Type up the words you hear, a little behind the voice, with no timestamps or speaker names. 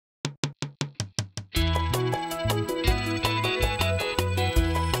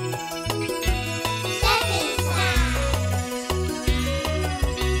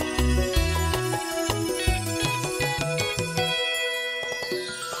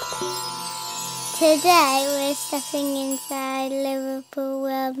Today we're stepping inside Liverpool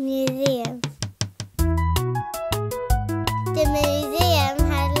World Museum. The museum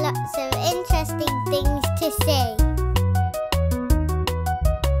has lots of interesting things to see.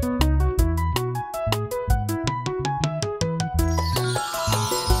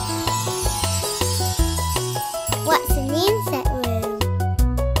 What's in the insect room?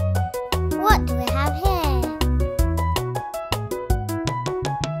 What do we have here?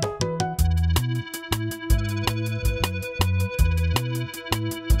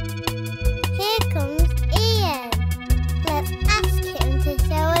 Here comes Ian. Let's ask him to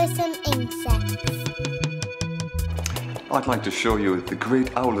show us some insects. I'd like to show you the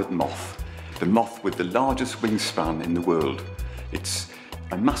great owlet moth, the moth with the largest wingspan in the world. It's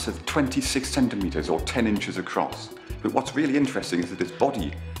a massive 26 centimetres or 10 inches across. But what's really interesting is that its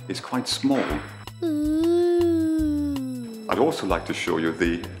body is quite small. Ooh. I'd also like to show you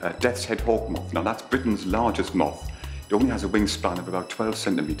the death's head hawk moth. Now that's Britain's largest moth. It only has a wingspan of about 12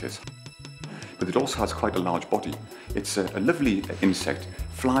 centimetres. But it also has quite a large body. It's a lovely insect,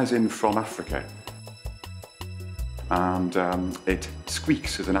 flies in from Africa. And it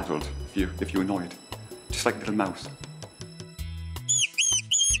squeaks as an adult if you annoy it, just like a little mouse.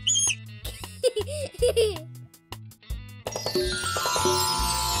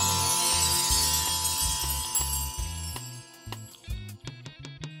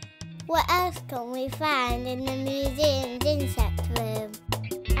 What else can we find in the museum's insect room?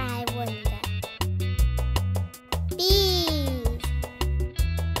 I wonder. Bees.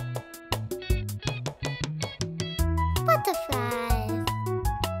 Butterflies.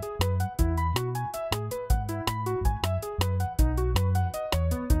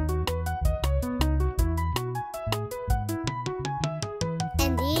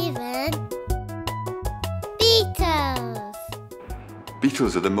 And even beetles.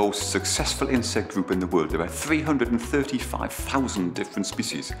 Beetles are the most successful insect group in the world. There are 335,000 different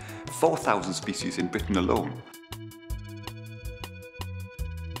species, 4,000 species in Britain alone.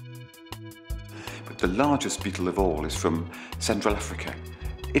 But the largest beetle of all is from Central Africa.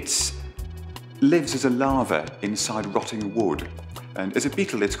 It lives as a larva inside rotting wood. And as a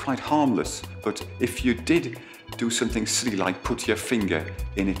beetle, it's quite harmless, but if you did do something silly like put your finger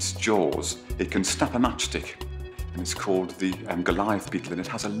in its jaws, it can snap a matchstick. And it's called the Goliath beetle, and it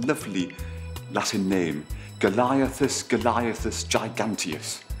has a lovely Latin name, Goliathus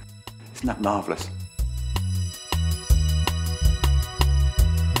giganteus. Isn't that marvellous?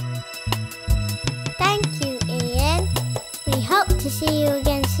 Thank you, Ian. We hope to see you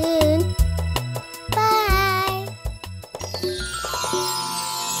again soon.